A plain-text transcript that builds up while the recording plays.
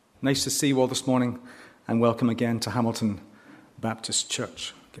Nice to see you all this morning, and welcome again to Hamilton Baptist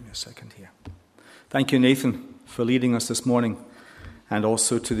Church. Give me a second here. Thank you, Nathan, for leading us this morning, and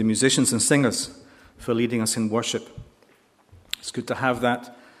also to the musicians and singers for leading us in worship. It's good to have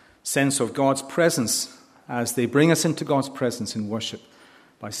that sense of God's presence as they bring us into God's presence in worship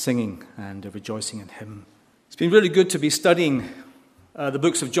by singing and rejoicing in Him. It's been really good to be studying the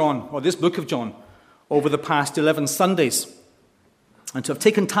books of John, or this book of John, over the past 11 Sundays, and to have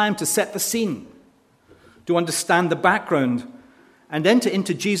taken time to set the scene, to understand the background, and enter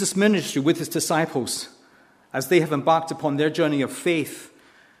into Jesus' ministry with his disciples as they have embarked upon their journey of faith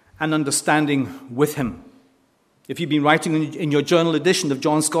and understanding with him. If you've been writing in your journal edition of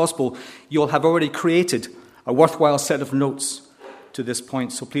John's Gospel, you'll have already created a worthwhile set of notes to this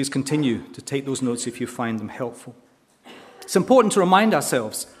point, so please continue to take those notes if you find them helpful. It's important to remind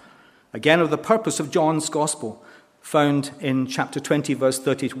ourselves, again, of the purpose of John's Gospel, found in chapter 20, verse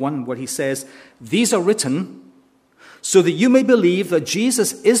 31, where he says, "These are written so that you may believe that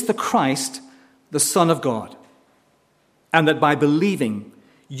Jesus is the Christ, the Son of God, and that by believing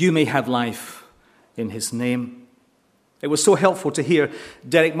you may have life in his name." It was so helpful to hear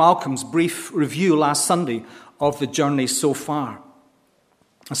Derek Malcolm's brief review last Sunday of the journey so far.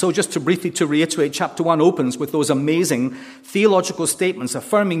 And so just to briefly to reiterate, chapter 1 opens with those amazing theological statements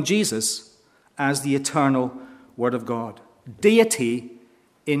affirming Jesus as the eternal Word of God, deity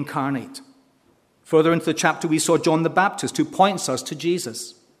incarnate. Further into the chapter, we saw John the Baptist, who points us to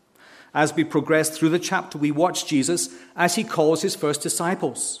Jesus. As we progress through the chapter, we watch Jesus as he calls his first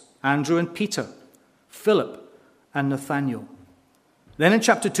disciples, Andrew and Peter, Philip and Nathanael. Then in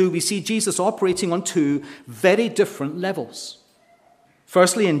chapter 2, we see Jesus operating on two very different levels.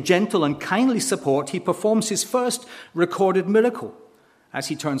 Firstly, in gentle and kindly support, he performs his first recorded miracle as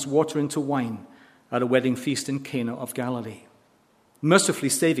he turns water into wine at a wedding feast in Cana of Galilee, mercifully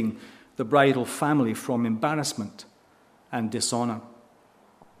saving the bridal family from embarrassment and dishonor.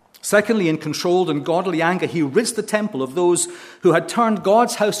 Secondly, in controlled and godly anger, he rids the temple of those who had turned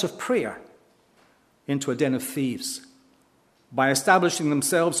God's house of prayer into a den of thieves by establishing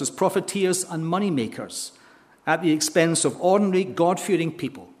themselves as profiteers and moneymakers at the expense of ordinary God-fearing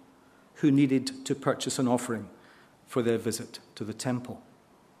people who needed to purchase an offering for their visit to the temple.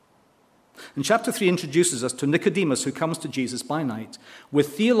 And chapter 3 introduces us to Nicodemus, who comes to Jesus by night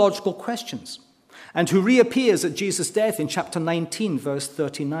with theological questions and who reappears at Jesus' death in chapter 19, verse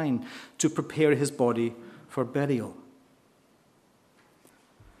 39, to prepare his body for burial.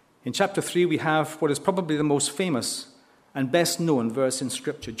 In chapter 3, we have what is probably the most famous and best known verse in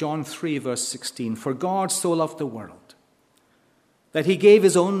Scripture, John 3, verse 16. "For God so loved the world that he gave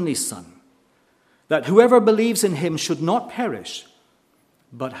his only Son, that whoever believes in him should not perish,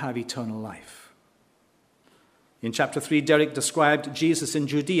 but have eternal life." In chapter 3, Derek described Jesus in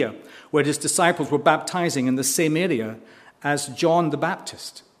Judea, where his disciples were baptizing in the same area as John the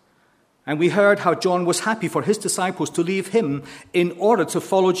Baptist. And we heard how John was happy for his disciples to leave him in order to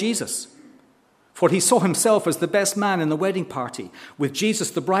follow Jesus. For he saw himself as the best man in the wedding party, with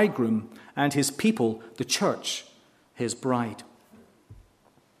Jesus the bridegroom and his people, the church, his bride.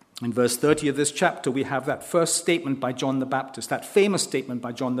 In verse 30 of this chapter, we have that first statement by John the Baptist, that famous statement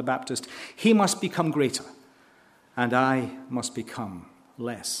by John the Baptist, "He must become greater, and I must become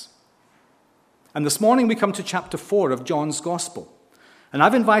less." And this morning we come to chapter 4 of John's Gospel. And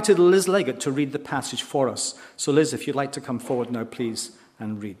I've invited Liz Leggett to read the passage for us. So Liz, if you'd like to come forward now, please,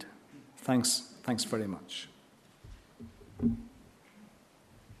 and read. Thanks very much.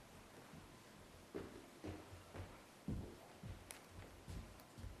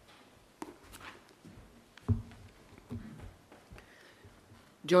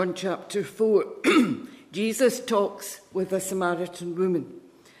 John chapter 4, Jesus talks with a Samaritan woman.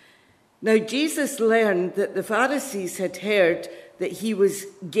 Now Jesus learned that the Pharisees had heard that he was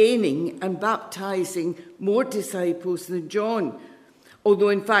gaining and baptizing more disciples than John, although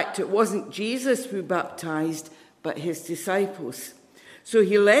in fact it wasn't Jesus who baptized, but his disciples. So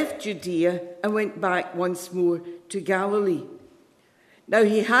he left Judea and went back once more to Galilee. Now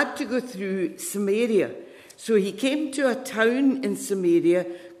he had to go through Samaria. So he came to a town in Samaria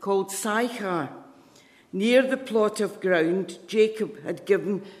called Sychar, near the plot of ground Jacob had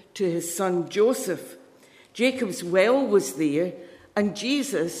given to his son Joseph. Jacob's well was there, and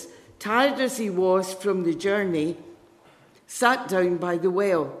Jesus, tired as he was from the journey, sat down by the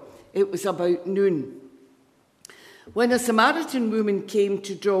well. It was about noon. When a Samaritan woman came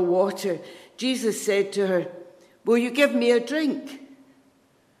to draw water, Jesus said to her, "Will you give me a drink?"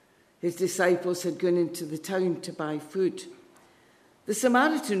 His disciples had gone into the town to buy food. The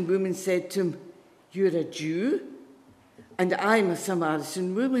Samaritan woman said to him, "You're a Jew, and I'm a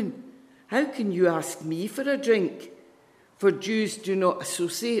Samaritan woman. How can you ask me for a drink?" For Jews do not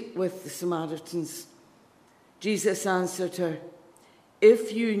associate with the Samaritans. Jesus answered her,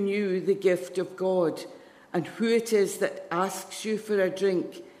 "If you knew the gift of God and who it is that asks you for a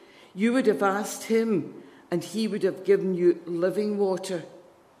drink, you would have asked him, and he would have given you living water."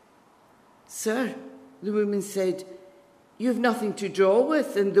 "Sir," the woman said, "you have nothing to draw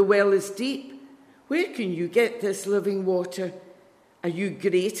with, and the well is deep. Where can you get this living water? Are you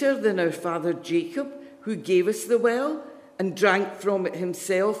greater than our father Jacob, who gave us the well and drank from it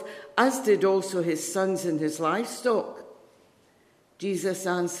himself, as did also his sons and his livestock?" Jesus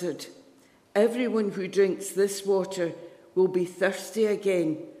answered, "Everyone who drinks this water will be thirsty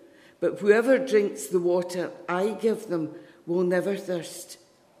again, but whoever drinks the water I give them will never thirst.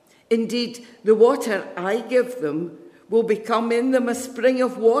 Indeed, the water I give them will become in them a spring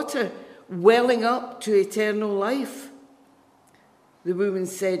of water, welling up to eternal life." The woman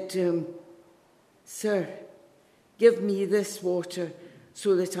said to him, "Sir, give me this water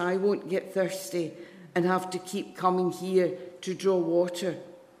so that I won't get thirsty and have to keep coming here to draw water."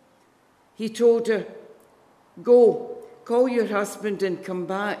 He told her, "Go, call your husband and come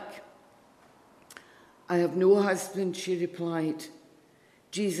back." "I have no husband," she replied.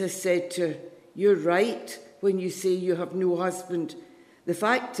 Jesus said to her, "You're right when you say you have no husband. The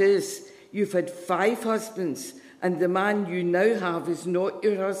fact is, you've had 5 husbands, and the man you now have is not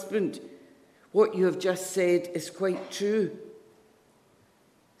your husband. What you have just said is quite true."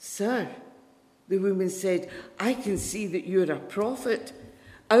 "Sir," the woman said, "I can see that you're a prophet.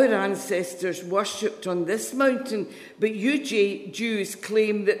 Our ancestors worshipped on this mountain, but you Jews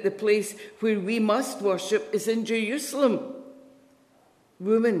claim that the place where we must worship is in Jerusalem."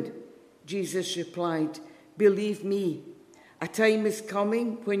 "Woman," Jesus replied, "believe me, a time is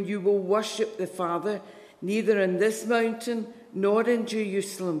coming when you will worship the Father neither on this mountain nor in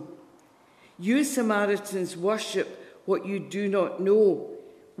Jerusalem. You Samaritans worship what you do not know.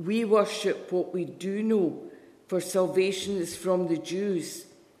 We worship what we do know, for salvation is from the Jews.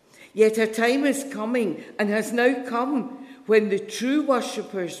 Yet a time is coming, and has now come, when the true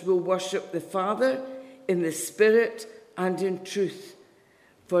worshippers will worship the Father in the Spirit and in truth,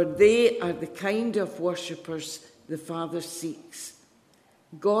 for they are the kind of worshippers the Father seeks.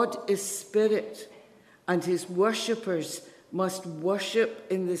 God is Spirit, and his worshippers must worship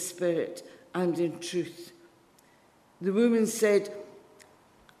in the Spirit and in truth." The woman said,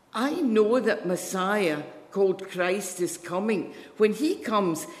 "I know that Messiah, called Christ, is coming. When he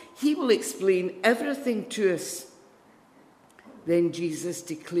comes, he will explain everything to us." Then Jesus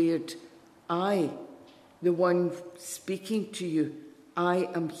declared, "I, the one speaking to you, I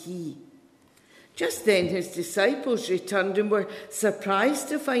am he." Just then his disciples returned and were surprised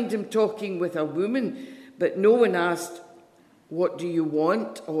to find him talking with a woman, but no one asked, "What do you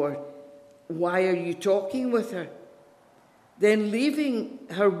want?" or "Why are you talking with her?" Then, leaving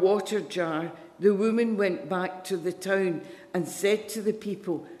her water jar, the woman went back to the town and said to the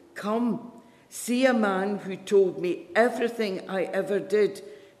people, "Come, see a man who told me everything I ever did.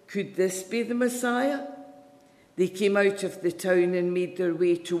 Could this be the Messiah?" They came out of the town and made their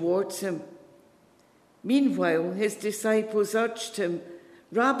way towards him. Meanwhile, his disciples urged him,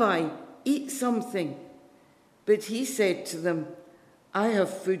 "Rabbi, eat something." But he said to them, "I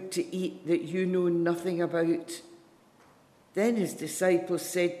have food to eat that you know nothing about." Then his disciples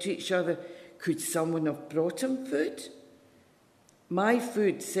said to each other, "Could someone have brought him food?" "My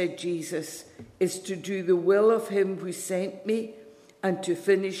food," said Jesus, "is to do the will of him who sent me and to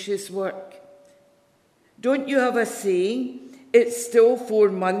finish his work. Don't you have a saying, 'It's still 4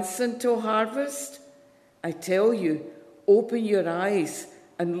 months until harvest'? I tell you, open your eyes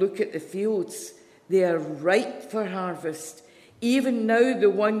and look at the fields. They are ripe for harvest. Even now the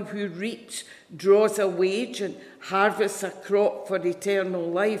one who reaps draws a wage and harvests a crop for eternal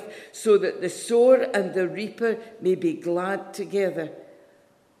life, so that the sower and the reaper may be glad together.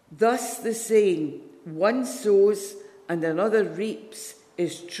 Thus the saying, 'One sows and another reaps,'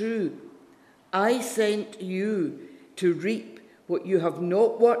 is true. I sent you to reap what you have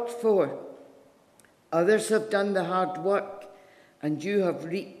not worked for. Others have done the hard work, and you have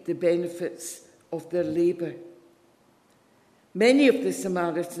reaped the benefits of their labour." Many of the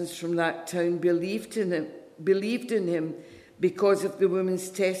Samaritans from that town believed in him because of the woman's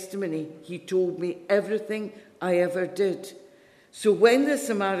testimony. "He told me everything I ever did." So when the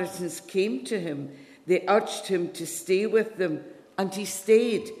Samaritans came to him, they urged him to stay with them, and he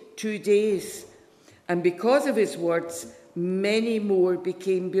stayed 2 days. And because of his words, many more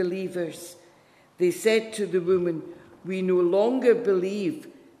became believers. They said to the woman, "We no longer believe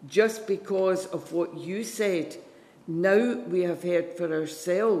just because of what you said. Now we have heard for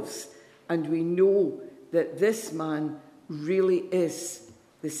ourselves, and we know that this man really is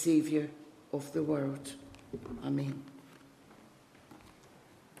the Saviour of the world. Amen.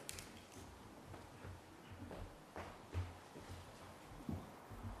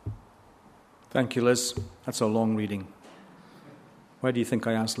 Thank you, Liz. That's a long reading. Why do you think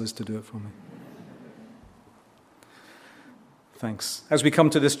I asked Liz to do it for me? Thanks. As we come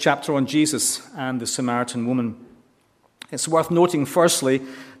to this chapter on Jesus and the Samaritan woman, it's worth noting, firstly,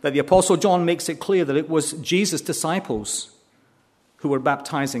 that the Apostle John makes it clear that it was Jesus' disciples who were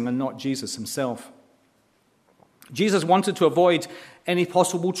baptizing and not Jesus himself. Jesus wanted to avoid any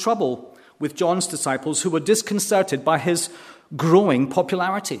possible trouble with John's disciples, who were disconcerted by his growing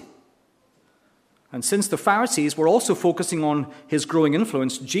popularity. And since the Pharisees were also focusing on his growing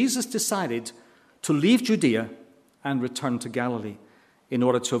influence, Jesus decided to leave Judea and return to Galilee in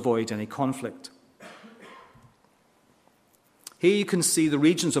order to avoid any conflict. Here you can see the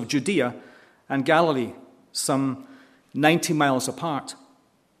regions of Judea and Galilee, some 90 miles apart.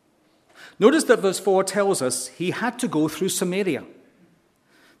 Notice that verse 4 tells us he had to go through Samaria.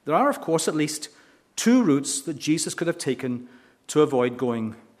 There are, of course, at least two routes that Jesus could have taken to avoid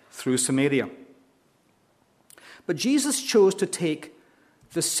going through Samaria. But Jesus chose to take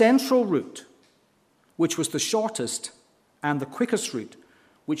the central route, which was the shortest and the quickest route,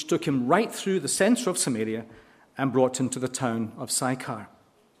 which took him right through the center of Samaria and brought him to the town of Sychar.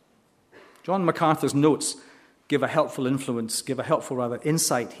 John MacArthur's notes give a helpful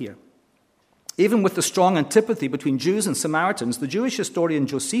insight here. Even with the strong antipathy between Jews and Samaritans, the Jewish historian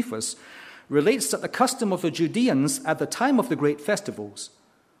Josephus relates that the custom of the Judeans at the time of the great festivals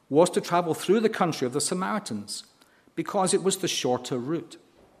was to travel through the country of the Samaritans because it was the shorter route.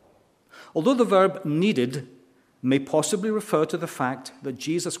 Although the verb needed may possibly refer to the fact that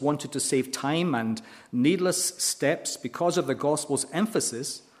Jesus wanted to save time and needless steps because of the gospel's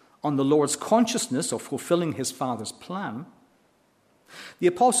emphasis on the Lord's consciousness of fulfilling his Father's plan, the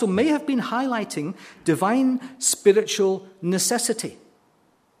apostle may have been highlighting divine spiritual necessity.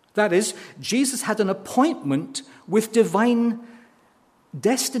 That is, Jesus had an appointment with divine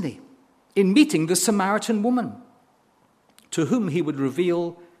destiny in meeting the Samaritan woman, to whom he would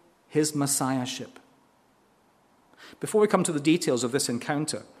reveal his messiahship. Before we come to the details of this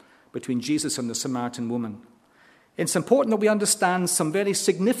encounter between Jesus and the Samaritan woman, it's important that we understand some very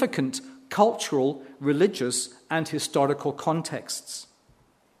significant cultural, religious, and historical contexts.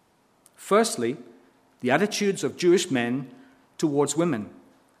 Firstly, the attitudes of Jewish men towards women,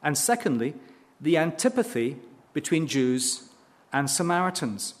 and secondly, the antipathy between Jews and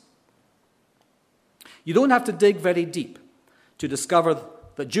Samaritans. You don't have to dig very deep to discover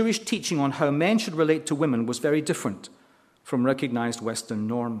that Jewish teaching on how men should relate to women was very different from recognized Western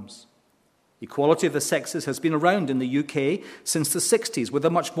norms. Equality of the sexes has been around in the UK since the 60s, with a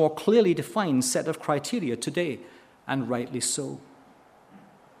much more clearly defined set of criteria today, and rightly so.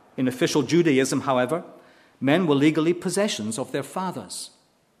 In official Judaism, however, men were legally possessions of their fathers,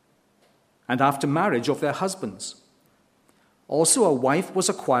 and after marriage of their husbands. Also, a wife was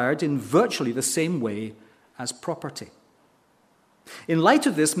acquired in virtually the same way as property. In light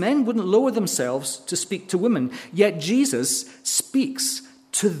of this, men wouldn't lower themselves to speak to women, yet Jesus speaks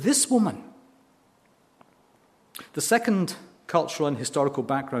to this woman. The second cultural and historical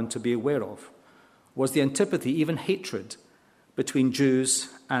background to be aware of was the antipathy, even hatred, between Jews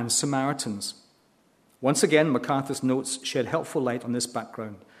and Samaritans. Once again, MacArthur's notes shed helpful light on this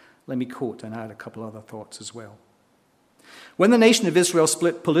background. Let me quote and add a couple other thoughts as well. When the nation of Israel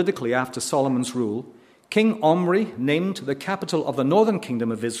split politically after Solomon's rule, King Omri named the capital of the northern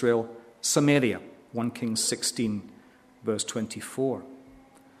kingdom of Israel Samaria, 1 Kings 16, verse 24.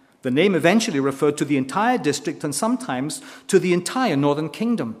 The name eventually referred to the entire district and sometimes to the entire northern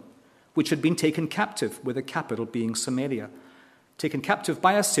kingdom, which had been taken captive, with the capital being Samaria, taken captive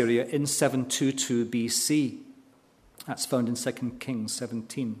by Assyria in 722 BC. That's found in 2 Kings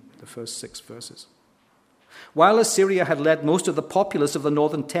 17, the first 6 verses. While Assyria had led most of the populace of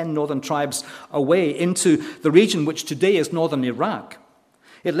the 10 northern tribes away into the region which today is northern Iraq,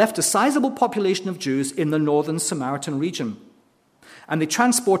 it left a sizable population of Jews in the northern Samaritan region, and they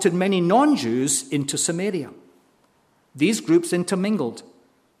transported many non-Jews into Samaria. These groups intermingled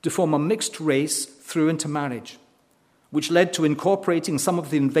to form a mixed race through intermarriage, which led to incorporating some of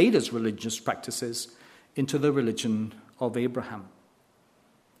the invaders' religious practices into the religion of Abraham.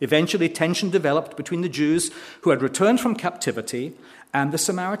 Eventually, tension developed between the Jews who had returned from captivity and the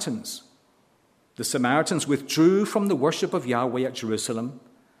Samaritans. The Samaritans withdrew from the worship of Yahweh at Jerusalem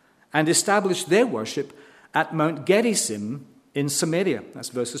and established their worship at Mount Gerizim in Samaria. That's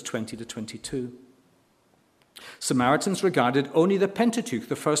verses 20 to 22. Samaritans regarded only the Pentateuch,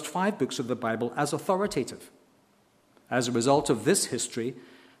 the first 5 books of the Bible, as authoritative. As a result of this history,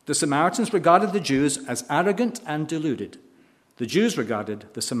 the Samaritans regarded the Jews as arrogant and deluded. The Jews regarded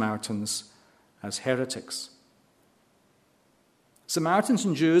the Samaritans as heretics. Samaritans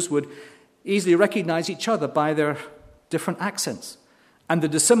and Jews would easily recognize each other by their different accents and the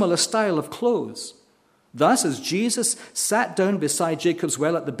dissimilar style of clothes. Thus, as Jesus sat down beside Jacob's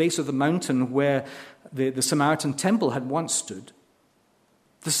well at the base of the mountain where the Samaritan temple had once stood,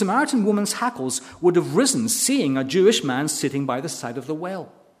 the Samaritan woman's hackles would have risen seeing a Jewish man sitting by the side of the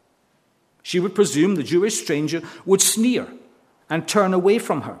well. She would presume the Jewish stranger would sneer and turn away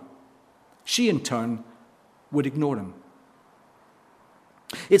from her. She, in turn, would ignore him.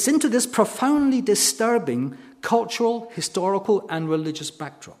 It's into this profoundly disturbing cultural, historical, and religious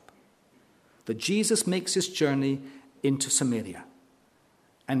backdrop that Jesus makes his journey into Samaria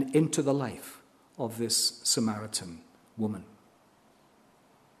and into the life of this Samaritan woman.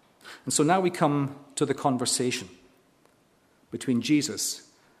 And so now we come to the conversation between Jesus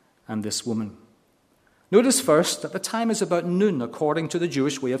and this woman. Notice first that the time is about noon according to the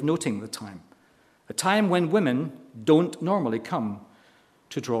Jewish way of noting the time, a time when women don't normally come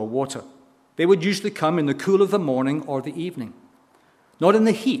to draw water. They would usually come in the cool of the morning or the evening, not in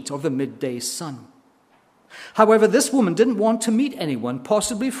the heat of the midday sun. However, this woman didn't want to meet anyone,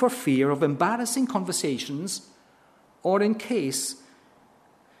 possibly for fear of embarrassing conversations or in case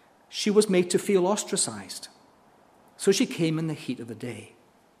she was made to feel ostracized. So she came in the heat of the day.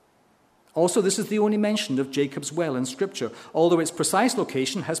 Also, this is the only mention of Jacob's well in Scripture, although its precise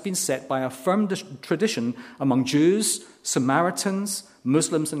location has been set by a firm tradition among Jews, Samaritans,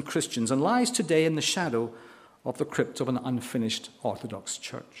 Muslims, and Christians, and lies today in the shadow of the crypt of an unfinished Orthodox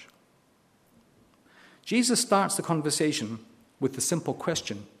church. Jesus starts the conversation with the simple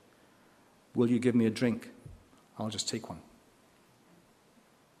question, "Will you give me a drink? I'll just take one."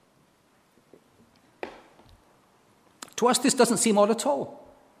 To us, this doesn't seem odd at all.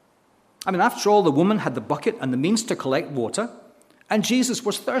 I mean, after all, the woman had the bucket and the means to collect water, and Jesus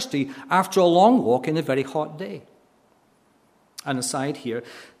was thirsty after a long walk in a very hot day. An aside here,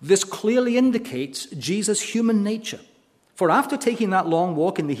 this clearly indicates Jesus' human nature. For after taking that long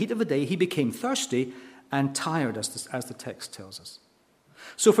walk in the heat of the day, he became thirsty and tired, as the text tells us.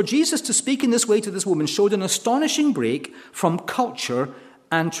 So for Jesus to speak in this way to this woman showed an astonishing break from culture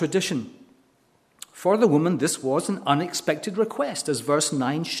and tradition. For the woman, this was an unexpected request, as verse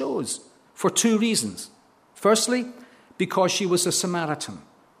 9 shows, for 2 reasons. Firstly, because she was a Samaritan.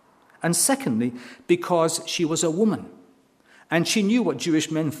 And secondly, because she was a woman. And she knew what Jewish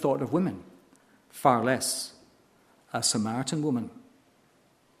men thought of women, far less a Samaritan woman.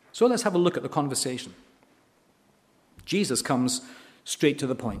 So let's have a look at the conversation. Jesus comes straight to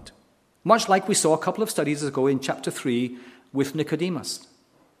the point, much like we saw a couple of studies ago in chapter 3 with Nicodemus.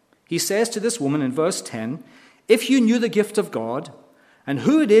 He says to this woman in verse 10, "If you knew the gift of God and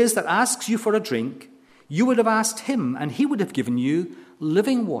who it is that asks you for a drink, you would have asked him and he would have given you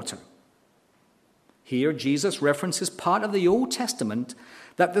living water." Here, Jesus references part of the Old Testament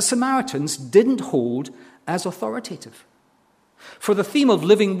that the Samaritans didn't hold as authoritative. For the theme of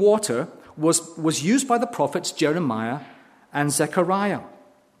living water was used by the prophets Jeremiah and Zechariah.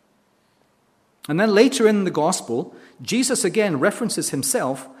 And then later in the gospel, Jesus again references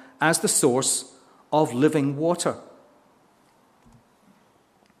himself as the source of living water.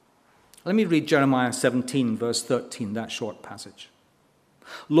 Let me read Jeremiah 17, verse 13, that short passage.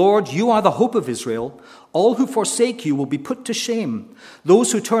 "Lord, you are the hope of Israel. All who forsake you will be put to shame.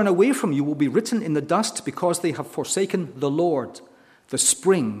 Those who turn away from you will be written in the dust because they have forsaken the Lord, the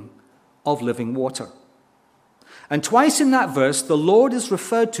spring of living water." And twice in that verse, the Lord is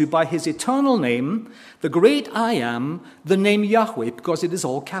referred to by his eternal name, the great I Am, the name Yahweh, because it is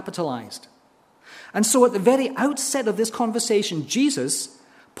all capitalized. And so at the very outset of this conversation, Jesus,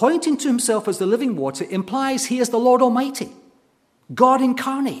 pointing to himself as the living water, implies he is the Lord Almighty, God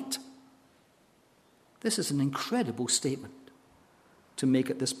incarnate. This is an incredible statement to make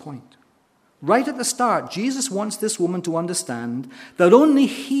at this point. Right at the start, Jesus wants this woman to understand that only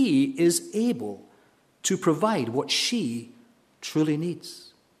he is able to provide what she truly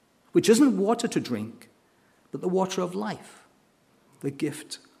needs, which isn't water to drink, but the water of life, the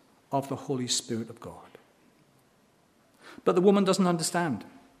gift of the Holy Spirit of God. But the woman doesn't understand.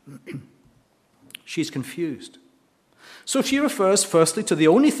 She's confused. So she refers firstly to the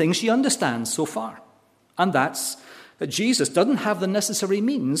only thing she understands so far, and that's that Jesus doesn't have the necessary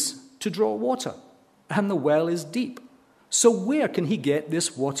means to draw water, and the well is deep. So where can he get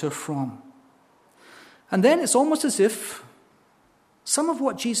this water from? And then it's almost as if some of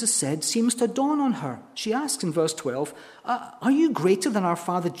what Jesus said seems to dawn on her. She asks in verse 12, "Are you greater than our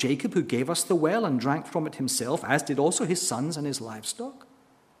father Jacob, who gave us the well and drank from it himself, as did also his sons and his livestock?"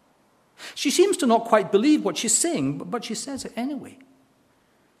 She seems to not quite believe what she's saying, but she says it anyway.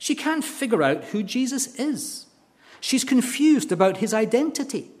 She can't figure out who Jesus is. She's confused about his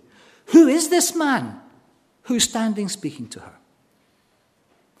identity. Who is this man who's standing speaking to her?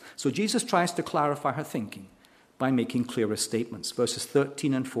 So Jesus tries to clarify her thinking by making clearer statements. Verses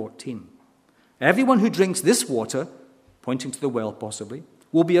 13 and 14. "Everyone who drinks this water," pointing to the well possibly,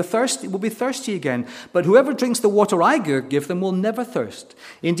 will be thirsty again. "But whoever drinks the water I give them will never thirst.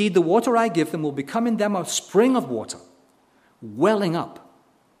 Indeed, the water I give them will become in them a spring of water, welling up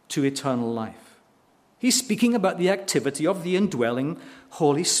to eternal life." He's speaking about the activity of the indwelling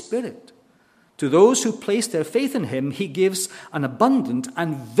Holy Spirit. To those who place their faith in him, he gives an abundant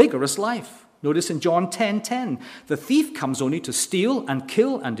and vigorous life. Notice in John 10:10, "The thief comes only to steal and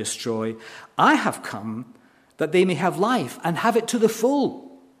kill and destroy. I have come that they may have life and have it to the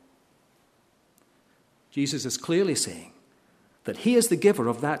full." Jesus is clearly saying that he is the giver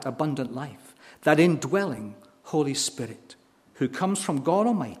of that abundant life, that indwelling Holy Spirit, who comes from God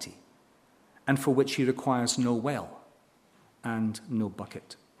Almighty and for which he requires no well and no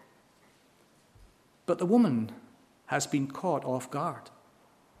bucket. But the woman has been caught off guard.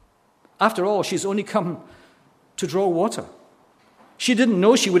 After all, she's only come to draw water. She didn't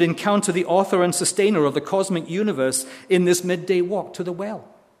know she would encounter the author and sustainer of the cosmic universe in this midday walk to the well.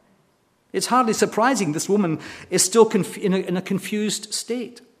 It's hardly surprising this woman is still in a confused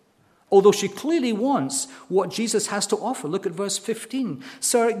state, although she clearly wants what Jesus has to offer. Look at verse 15.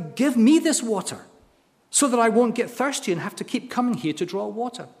 "Sir, give me this water so that I won't get thirsty and have to keep coming here to draw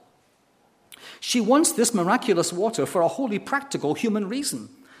water." She wants this miraculous water for a wholly practical human reason,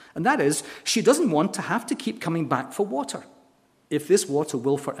 and that is, she doesn't want to have to keep coming back for water if this water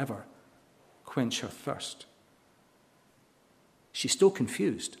will forever quench her thirst. She's still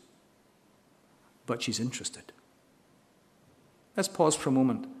confused, but she's interested. Let's pause for a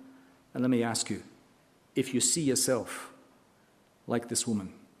moment and let me ask you if you see yourself like this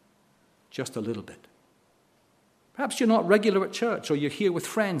woman, just a little bit. Perhaps you're not regular at church, or you're here with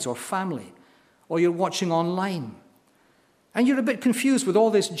friends or family, or you're watching online, and you're a bit confused with all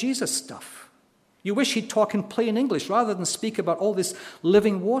this Jesus stuff. You wish he'd talk in plain English rather than speak about all this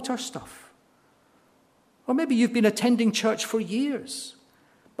living water stuff. Or maybe you've been attending church for years,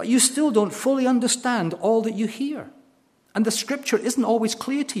 but you still don't fully understand all that you hear. And the scripture isn't always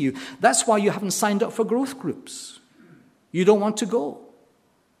clear to you. That's why you haven't signed up for growth groups. You don't want to go,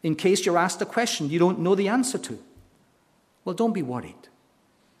 in case you're asked a question you don't know the answer to. Well, don't be worried.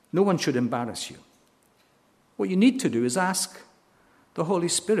 No one should embarrass you. What you need to do is ask the Holy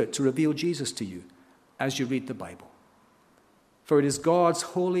Spirit to reveal Jesus to you as you read the Bible. For it is God's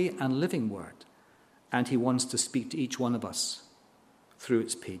holy and living word, and he wants to speak to each one of us through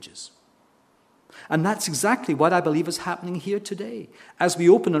its pages. And that's exactly what I believe is happening here today as we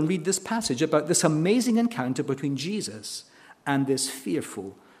open and read this passage about this amazing encounter between Jesus and this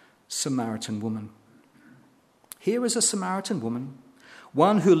fearful Samaritan woman. Here is a Samaritan woman,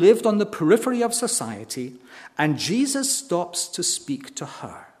 one who lived on the periphery of society, and Jesus stops to speak to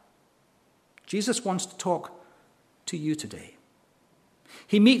her. Jesus wants to talk to you today.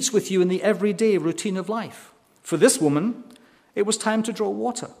 He meets with you in the everyday routine of life. For this woman, it was time to draw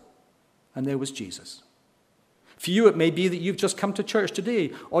water, and there was Jesus. For you, it may be that you've just come to church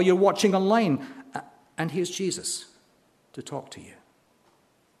today, or you're watching online, and here's Jesus to talk to you.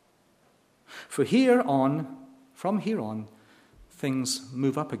 From here on, things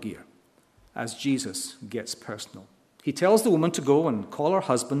move up a gear as Jesus gets personal. He tells the woman to go and call her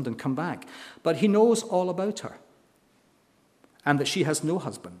husband and come back, but he knows all about her and that she has no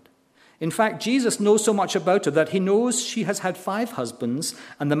husband. In fact, Jesus knows so much about her that he knows she has had 5 husbands,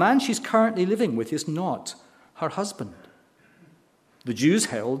 and the man she's currently living with is not her husband. The Jews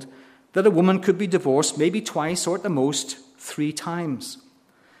held that a woman could be divorced maybe twice or at the most 3 times.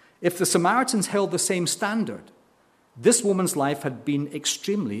 If the Samaritans held the same standard, this woman's life had been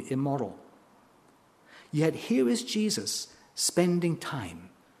extremely immoral. Yet here is Jesus spending time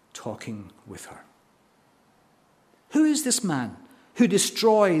talking with her. Who is this man who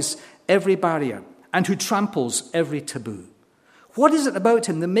destroys every barrier and who tramples every taboo? What is it about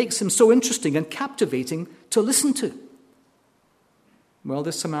him that makes him so interesting and captivating to listen to? Well,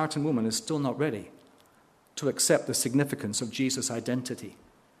 this Samaritan woman is still not ready to accept the significance of Jesus' identity,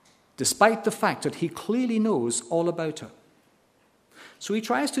 despite the fact that he clearly knows all about her. So she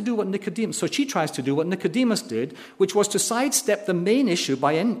tries to do what Nicodemus did, which was to sidestep the main issue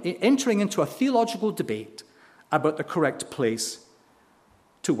by entering into a theological debate about the correct place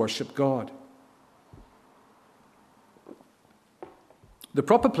to worship God. The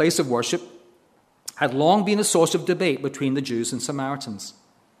proper place of worship had long been a source of debate between the Jews and Samaritans.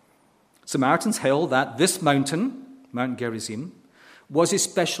 Samaritans held that this mountain, Mount Gerizim, was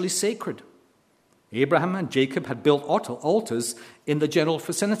especially sacred. Abraham and Jacob had built altars in the general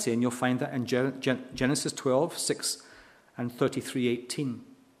vicinity, and you'll find that in Genesis 12, 6 and 33, 18.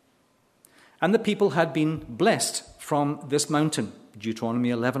 And the people had been blessed from this mountain, Deuteronomy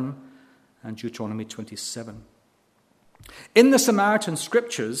 11 and Deuteronomy 27. In the Samaritan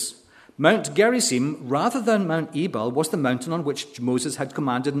scriptures, Mount Gerizim, rather than Mount Ebal, was the mountain on which Moses had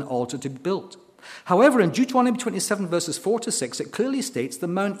commanded an altar to be built. However, in Deuteronomy 27, verses 4 to 6, it clearly states that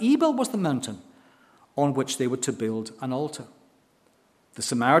Mount Ebal was the mountain on which they were to build an altar. The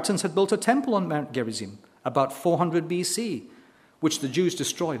Samaritans had built a temple on Mount Gerizim about 400 BC, which the Jews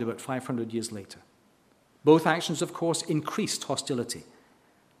destroyed about 500 years later. Both actions, of course, increased hostility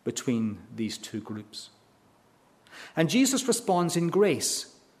between these two groups. And Jesus responds in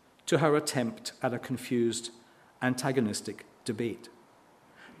grace to her attempt at a confused, antagonistic debate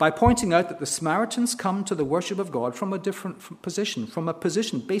by pointing out that the Samaritans come to the worship of God from a different position, from a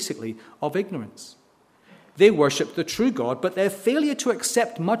position basically of ignorance. They worship the true God, but their failure to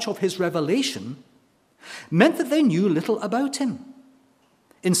accept much of his revelation meant that they knew little about him.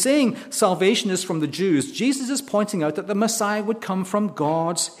 In saying salvation is from the Jews, Jesus is pointing out that the Messiah would come from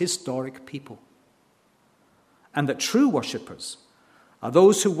God's historic people, and that true worshippers are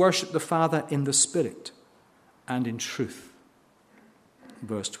those who worship the Father in the Spirit and in truth.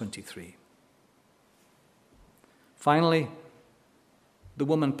 Verse 23. Finally, the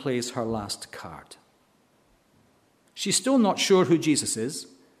woman plays her last card. She's still not sure who Jesus is,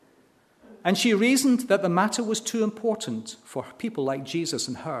 and she reasoned that the matter was too important for people like Jesus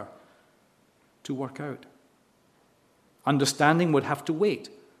and her to work out. Understanding would have to wait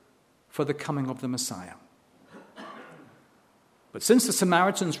for the coming of the Messiah. But since the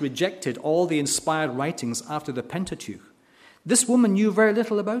Samaritans rejected all the inspired writings after the Pentateuch, this woman knew very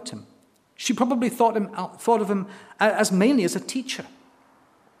little about him. She probably thought of him as mainly as a teacher.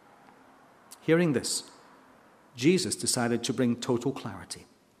 Hearing this, Jesus decided to bring total clarity.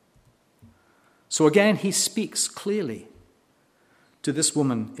 So again, he speaks clearly to this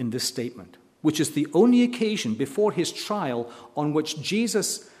woman in this statement, which is the only occasion before his trial on which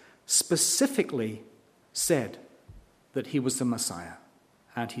Jesus specifically said that he was the Messiah.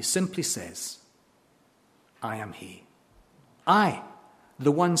 And he simply says, I am he. I,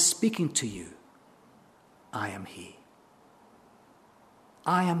 the one speaking to you, I am he.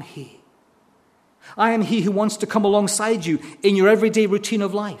 I am he. I am he who wants to come alongside you in your everyday routine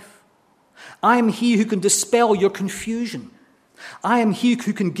of life. I am he who can dispel your confusion. I am he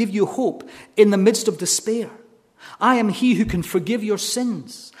who can give you hope in the midst of despair. I am he who can forgive your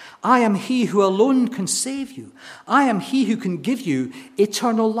sins. I am he who alone can save you. I am he who can give you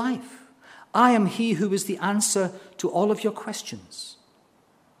eternal life. I am he who is the answer to all of your questions.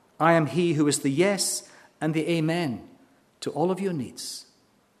 I am he who is the yes and the amen to all of your needs.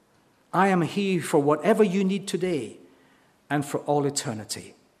 I am he for whatever you need today and for all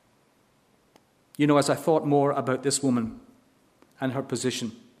eternity. You know, as I thought more about this woman and her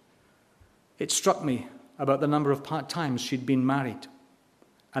position, it struck me about the number of times she'd been married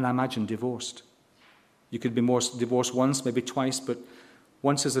and I imagine divorced. You could be divorced once, maybe twice, but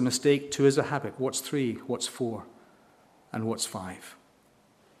once is a mistake, two is a habit. What's three? What's four? And what's five?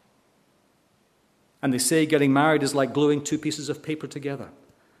 And they say getting married is like gluing two pieces of paper together.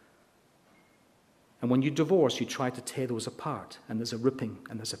 And when you divorce, you try to tear those apart, and there's a ripping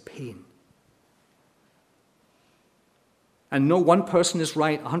and there's a pain. And no one person is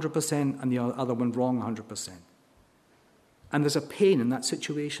right 100% and the other one wrong 100%. And there's a pain in that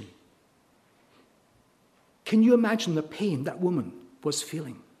situation. Can you imagine the pain that woman was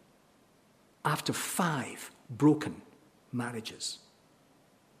feeling after 5 broken marriages?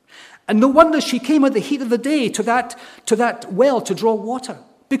 And no wonder she came at the heat of the day to that well to draw water,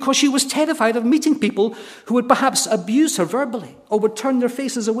 because she was terrified of meeting people who would perhaps abuse her verbally or would turn their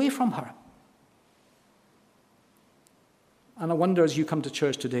faces away from her. And I wonder, as you come to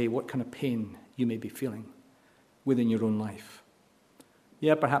church today, what kind of pain you may be feeling within your own life.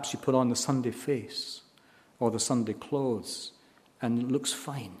 Yeah, perhaps you put on the Sunday face or the Sunday clothes and it looks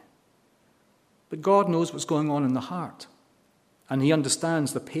fine. But God knows what's going on in the heart, and he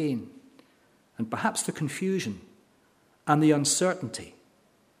understands the pain and perhaps the confusion and the uncertainty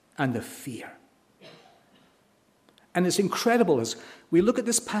and the fear. And it's incredible as we look at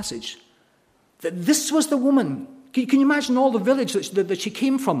this passage that this was the woman Can you imagine all the village that she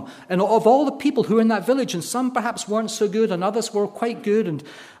came from, and of all the people who were in that village, and some perhaps weren't so good, and others were quite good,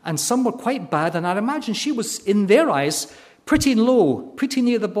 and some were quite bad, and I'd imagine she was, in their eyes, pretty low, pretty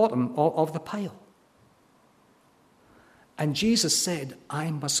near the bottom of the pile. And Jesus said, I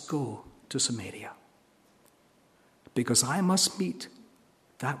must go to Samaria, because I must meet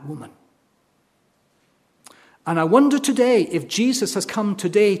that woman. And I wonder today if Jesus has come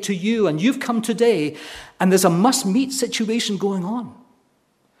today to you, and you've come today, and there's a must-meet situation going on.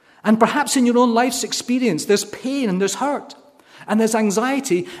 And perhaps in your own life's experience, there's pain and there's hurt, and there's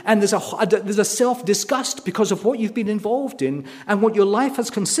anxiety, and there's a self-disgust because of what you've been involved in, and what your life has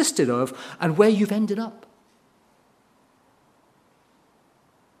consisted of, and where you've ended up.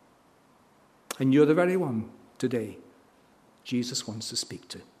 And you're the very one today Jesus wants to speak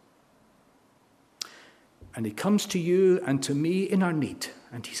to. And he comes to you and to me in our need,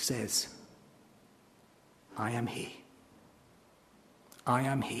 and he says, I am he. I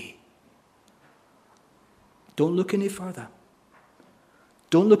am he. Don't look any further.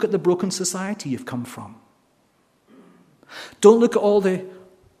 Don't look at the broken society you've come from. Don't look at all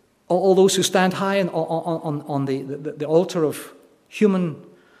those who stand high on the altar of human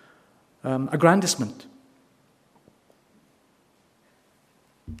aggrandizement.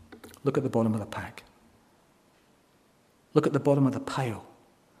 Look at the bottom of the pack. Look at the bottom of the pile,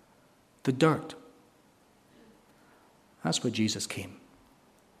 the dirt. That's where Jesus came.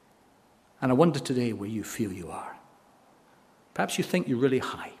 And I wonder today where you feel you are. Perhaps you think you're really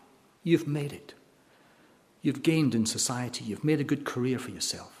high. You've made it. You've gained in society. You've made a good career for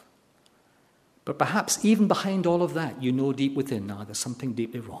yourself. But perhaps even behind all of that, you know deep within, there's something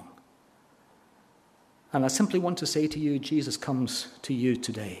deeply wrong. And I simply want to say to you, Jesus comes to you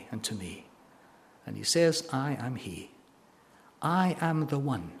today and to me. And he says, I am he. I am the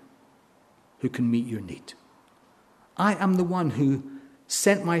one who can meet your need. I am the one who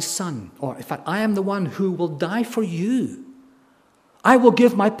sent my son, or in fact, I am the one who will die for you. I will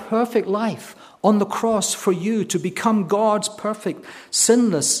give my perfect life on the cross for you to become God's perfect,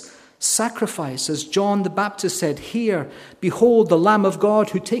 sinless sacrifice. As John the Baptist said, here, behold the Lamb of God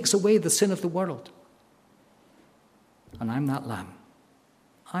who takes away the sin of the world. And I'm that Lamb.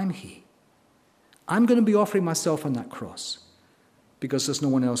 I'm he. I'm going to be offering myself on that cross, because there's no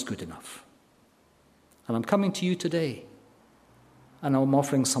one else good enough. And I'm coming to you today, and I'm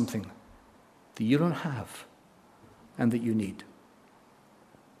offering something that you don't have and that you need.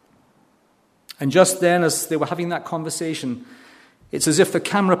 And just then, as they were having that conversation, it's as if the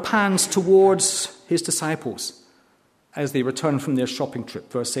camera pans towards his disciples as they return from their shopping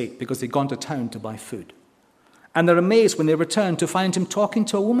trip, verse 8, because they'd gone to town to buy food. And they're amazed when they return to find him talking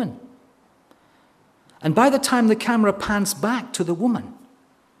to a woman. And by the time the camera pans back to the woman,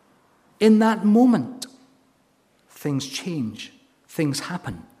 in that moment, things change, things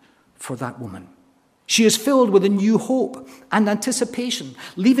happen for that woman. She is filled with a new hope and anticipation.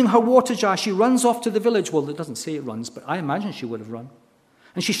 Leaving her water jar, she runs off to the village. Well, it doesn't say it runs, but I imagine she would have run.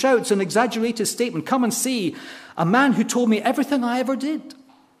 And she shouts an exaggerated statement, come and see a man who told me everything I ever did.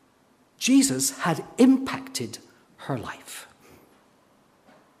 Jesus had impacted her life.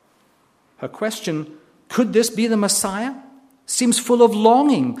 Her question, could this be the Messiah, seems full of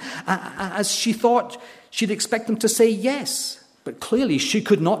longing, as she thought she'd expect him to say yes. But clearly she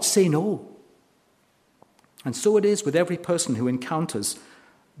could not say no. And so it is with every person who encounters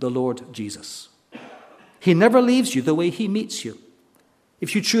the Lord Jesus. He never leaves you the way he meets you.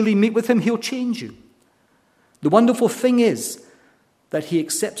 If you truly meet with him, he'll change you. The wonderful thing is that he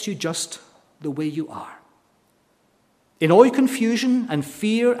accepts you just the way you are. In all your confusion and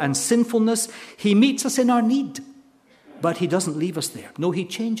fear and sinfulness, he meets us in our need. But he doesn't leave us there. No, he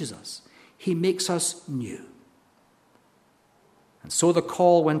changes us. He makes us new. And so the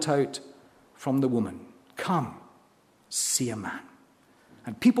call went out from the woman. Come, see a man.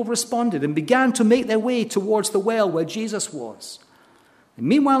 And people responded and began to make their way towards the well where Jesus was. And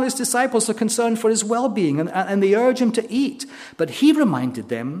meanwhile, his disciples are concerned for his well-being and they urge him to eat. But he reminded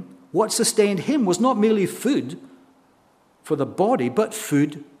them what sustained him was not merely food for the body, but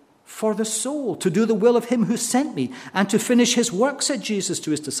food for the soul, to do the will of him who sent me and to finish his work, said Jesus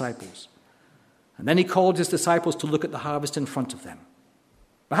to his disciples. And then he called his disciples to look at the harvest in front of them.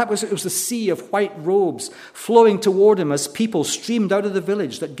 Perhaps it was the sea of white robes flowing toward him as people streamed out of the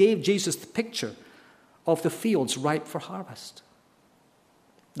village that gave Jesus the picture of the fields ripe for harvest.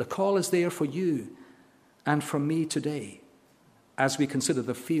 The call is there for you and for me today as we consider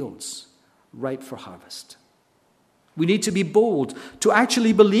the fields ripe for harvest. We need to be bold to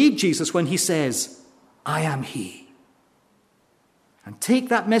actually believe Jesus when he says, I am he. and take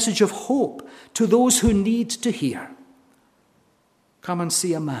that message of hope to those who need to hear. Come and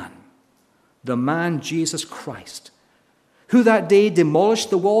see a man, the man Jesus Christ, who that day demolished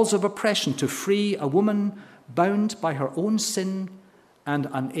the walls of oppression to free a woman bound by her own sin and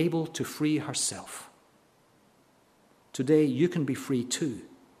unable to free herself. Today you can be free too,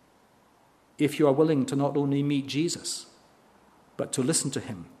 if you are willing to not only meet Jesus, but to listen to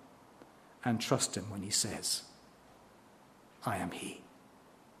him and trust him when he says, I am he.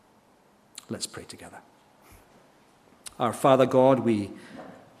 Let's pray together. Our Father God, we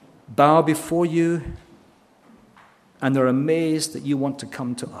bow before you and are amazed that you want to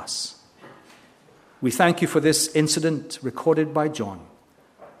come to us. We thank you for this incident recorded by John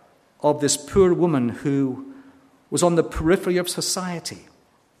of this poor woman who was on the periphery of society,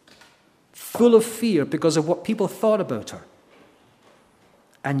 full of fear because of what people thought about her.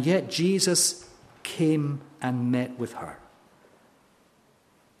 And yet Jesus came and met with her.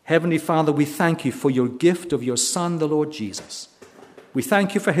 Heavenly Father, we thank you for your gift of your Son, the Lord Jesus. We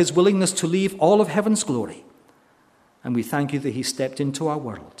thank you for his willingness to leave all of heaven's glory. And we thank you that he stepped into our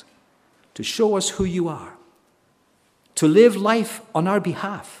world to show us who you are, to live life on our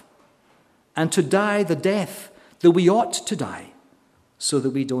behalf, and to die the death that we ought to die so that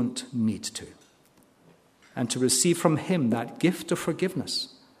we don't need to. And to receive from him that gift of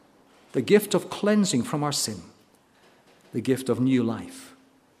forgiveness, the gift of cleansing from our sin, the gift of new life,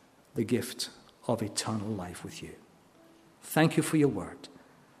 the gift of eternal life with you. Thank you for your word.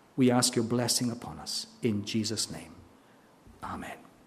 We ask your blessing upon us. In Jesus' name, amen.